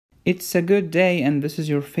It's a good day, and this is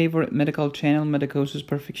your favorite medical channel, Medicosis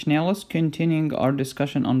Perfectionalis, continuing our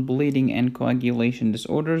discussion on bleeding and coagulation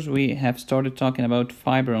disorders. We have started talking about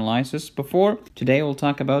fibrinolysis before. Today we'll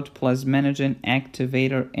talk about plasminogen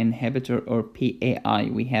activator inhibitor, or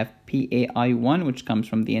PAI. We have PAI-1, which comes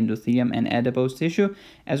from the endothelium and adipose tissue,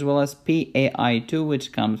 as well as PAI-2,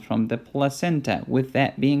 which comes from the placenta. With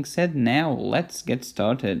that being said, now let's get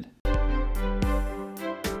started.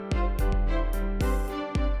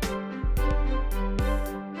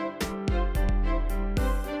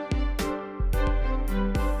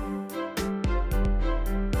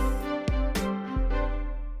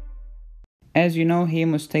 As you know,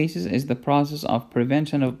 hemostasis is the process of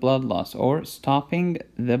prevention of blood loss or stopping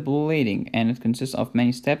the bleeding, and it consists of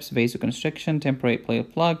many steps: vasoconstriction, temporary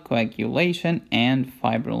platelet plug, coagulation, and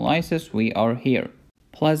fibrinolysis. We are here.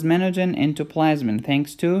 Plasminogen into plasmin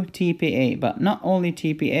thanks to TPA, but not only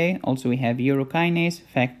TPA, also we have urokinase,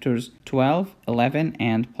 factors 12, 11,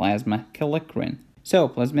 and plasma kallikrein. So,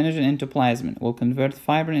 plasminogen into plasmin will convert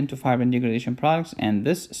fibrin into fibrin degradation products, and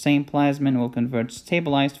this same plasmin will convert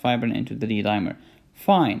stabilized fibrin into the D-dimer.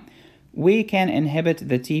 Fine. We can inhibit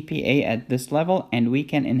the TPA at this level, and we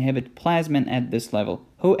can inhibit plasmin at this level.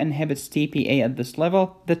 Who inhibits TPA at this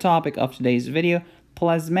level? The topic of today's video,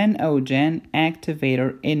 plasminogen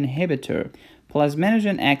activator inhibitor.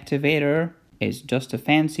 Plasminogen activator is just a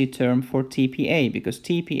fancy term for TPA, because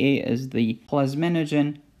TPA is the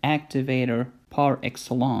plasminogen activator par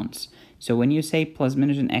excellence. So when you say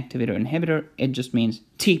plasminogen activator inhibitor, it just means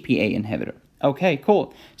TPA inhibitor. Okay,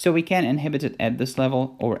 cool. So we can inhibit it at this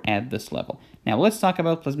level or at this level. Now let's talk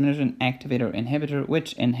about plasminogen activator inhibitor,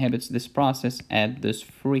 which inhibits this process at this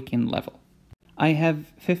freaking level. I have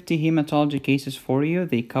 50 hematology cases for you.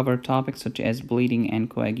 They cover topics such as bleeding and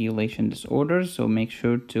coagulation disorders. So make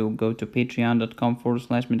sure to go to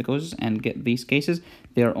patreon.com/medicosis and get these cases.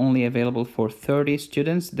 They are only available for 30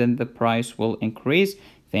 students. Then the price will increase.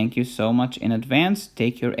 Thank you so much in advance.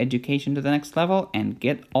 Take your education to the next level and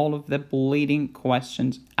get all of the bleeding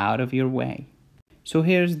questions out of your way. So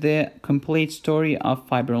here's the complete story of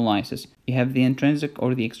fibrinolysis. You have the intrinsic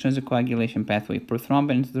or the extrinsic coagulation pathway.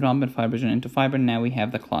 Prothrombin into thrombin, fibrinogen into fibrin. Now we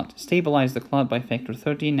have the clot. Stabilize the clot by factor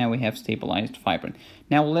 13. Now we have stabilized fibrin.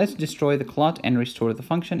 Now let's destroy the clot and restore the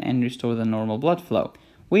function and restore the normal blood flow.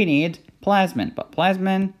 We need plasmin, but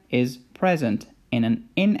plasmin is present in an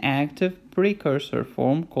inactive precursor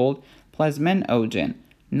form called plasminogen.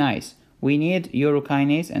 Nice. We need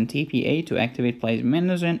urokinase and TPA to activate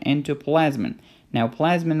plasminogen into plasmin. Now,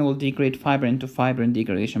 plasmin will degrade fibrin into fibrin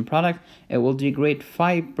degradation product. It will degrade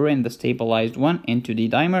fibrin, the stabilized one, into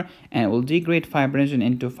D-dimer, and it will degrade fibrinogen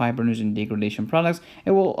into fibrinogen degradation products.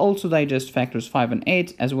 It will also digest factors 5 and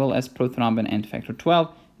 8, as well as prothrombin and factor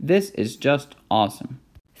 12. This is just awesome.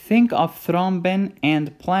 Think of thrombin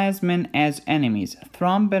and plasmin as enemies.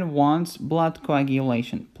 Thrombin wants blood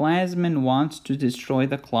coagulation. Plasmin wants to destroy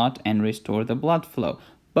the clot and restore the blood flow.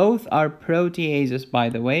 Both are proteases, by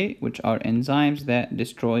the way, which are enzymes that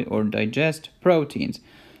destroy or digest proteins.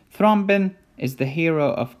 Thrombin is the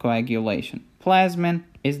hero of coagulation. Plasmin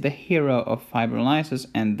is the hero of fibrinolysis,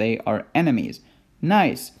 and they are enemies.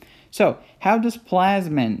 Nice. So, how does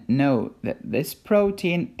plasmin know that this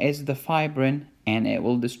protein is the fibrin and it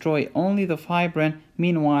will destroy only the fibrin?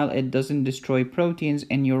 Meanwhile, it doesn't destroy proteins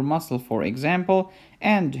in your muscle, for example.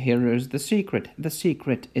 And here is the secret. The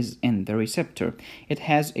secret is in the receptor. It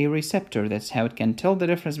has a receptor. That's how it can tell the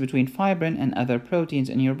difference between fibrin and other proteins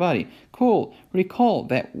in your body. Cool. Recall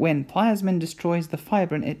that when plasmin destroys the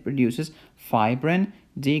fibrin, it produces fibrin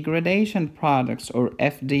degradation products, or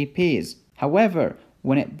FDPs. However,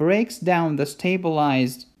 when it breaks down the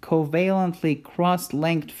stabilized covalently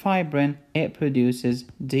cross-linked fibrin, it produces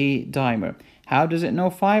D-dimer. How does it know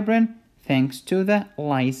fibrin? Thanks to the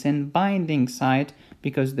lysine binding site,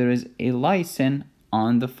 because there is a lysine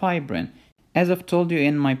on the fibrin. As I've told you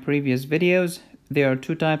in my previous videos, there are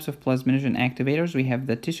two types of plasminogen activators. We have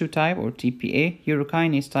the tissue type, or TPA,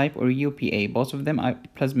 urokinase type, or UPA. Both of them are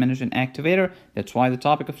plasminogen activator. That's why the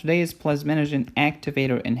topic of today is plasminogen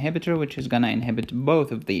activator inhibitor, which is gonna inhibit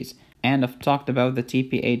both of these. And I've talked about the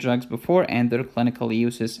TPA drugs before and their clinical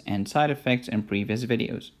uses and side effects in previous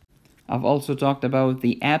videos. I've also talked about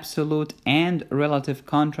the absolute and relative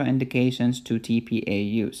contraindications to TPA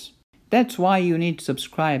use. That's why you need to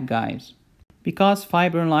subscribe, guys. Because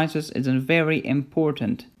fibrinolysis is a very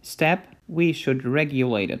important step, we should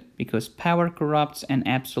regulate it, because power corrupts and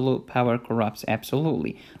absolute power corrupts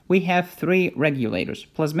absolutely. We have 3 regulators: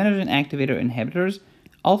 plasminogen activator inhibitors,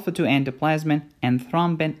 alpha-2 antiplasmin, and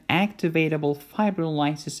thrombin activatable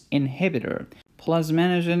fibrinolysis inhibitor.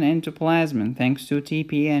 Plasminogen into plasmin thanks to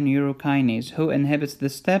TPA and urokinase. Who inhibits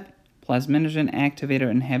this step? Plasminogen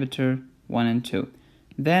activator inhibitor 1 and 2.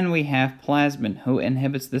 Then we have plasmin. Who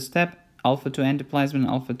inhibits this step? Alpha-2 antiplasmin,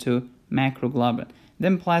 alpha-2 macroglobulin.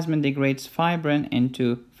 Then plasmin degrades fibrin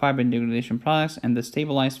into fibrin degradation products and the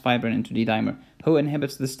stabilized fibrin into D-dimer. Who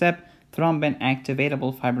inhibits this step? Thrombin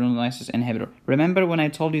activatable fibrinolysis inhibitor. Remember when I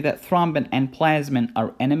told you that thrombin and plasmin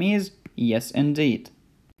are enemies? Yes, indeed.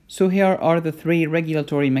 So here are the three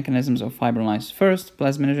regulatory mechanisms of fibrinolysis. First,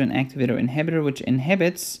 plasminogen activator inhibitor, which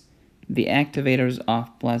inhibits the activators of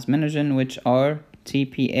plasminogen, which are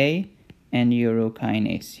TPA and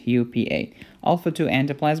urokinase, UPA. Alpha-2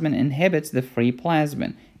 antiplasmin inhibits the free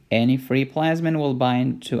plasmin. Any free plasmin will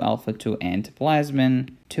bind to alpha-2 antiplasmin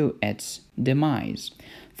to its demise.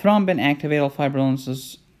 Thrombin activator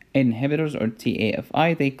fibrinolysis inhibitors, or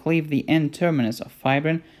TAFI, they cleave the N-terminus of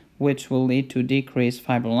fibrin, which will lead to decreased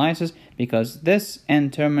fibrinolysis because this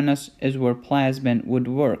N-terminus is where plasmin would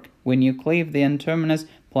work. When you cleave the N-terminus,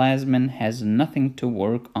 plasmin has nothing to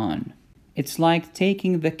work on. It's like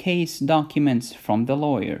taking the case documents from the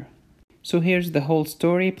lawyer. So here's the whole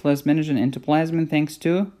story. Plasminogen into plasmin thanks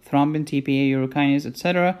to thrombin, TPA, urokinase,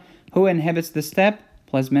 etc. Who inhibits the step?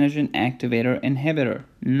 Plasminogen activator inhibitor.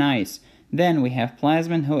 Nice. Then we have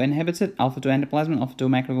plasmin. Who inhibits it? Alpha-2 antiplasmin, alpha-2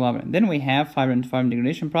 macroglobulin. Then we have fibrin to fibrin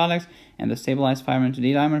degradation products and the stabilized fibrin to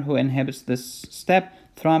D-dimer. Who inhibits this step?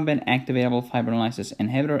 Thrombin activatable fibrinolysis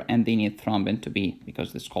inhibitor, and they need thrombin to be,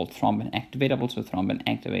 because it's called thrombin activatable, so thrombin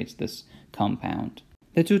activates this compound.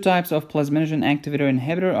 The two types of plasminogen activator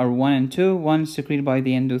inhibitor are 1 and 2. 1 is secreted by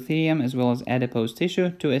the endothelium as well as adipose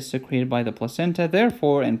tissue. 2 is secreted by the placenta.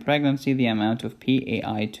 Therefore, in pregnancy, the amount of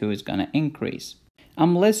PAI2 is going to increase.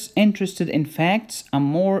 I'm less interested in facts. I'm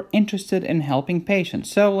more interested in helping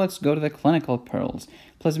patients. So let's go to the clinical pearls.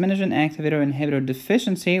 Plasminogen activator inhibitor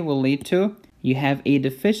deficiency will lead to you have a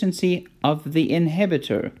deficiency of the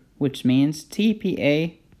inhibitor, which means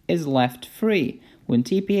TPA is left free. When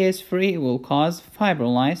TPA is free, it will cause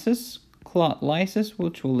fibrolysis, clot lysis,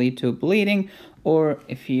 which will lead to bleeding, or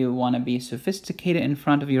if you want to be sophisticated in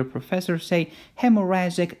front of your professor, say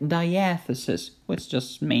hemorrhagic diathesis, which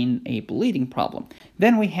just means a bleeding problem.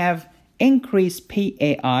 Then we have increased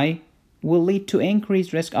PAI will lead to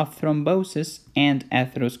increased risk of thrombosis and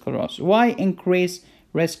atherosclerosis. Why increase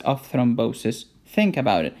risk of thrombosis? Think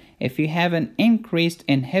about it. If you have an increased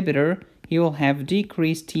inhibitor, you will have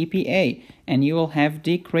decreased TPA and you will have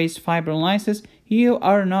decreased fibrolysis. You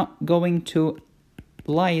are not going to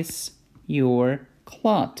lyse your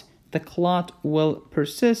clot. The clot will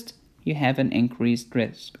persist. You have an increased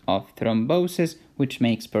risk of thrombosis, which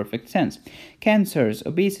makes perfect sense. Cancers,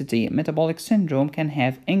 obesity, metabolic syndrome can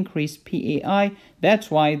have increased PAI. That's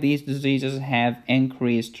why these diseases have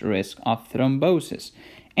increased risk of thrombosis.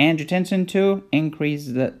 Angiotensin 2 increase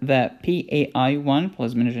the PAI1,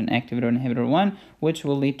 plasminogen activator inhibitor 1, which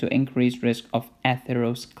will lead to increased risk of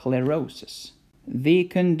atherosclerosis. The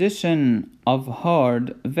condition of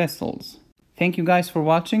hard vessels. Thank you guys for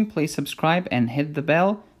watching. Please subscribe and hit the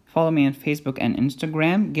bell. Follow me on Facebook and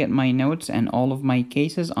Instagram. Get my notes and all of my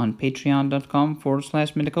cases on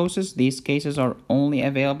patreon.com/medicosis. These cases are only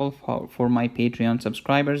available for my Patreon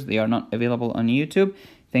subscribers. They are not available on YouTube.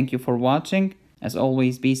 Thank you for watching. As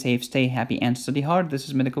always, be safe, stay happy, and study hard. This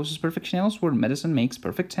is Medicosis Perfectionalis, where medicine makes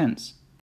perfect sense.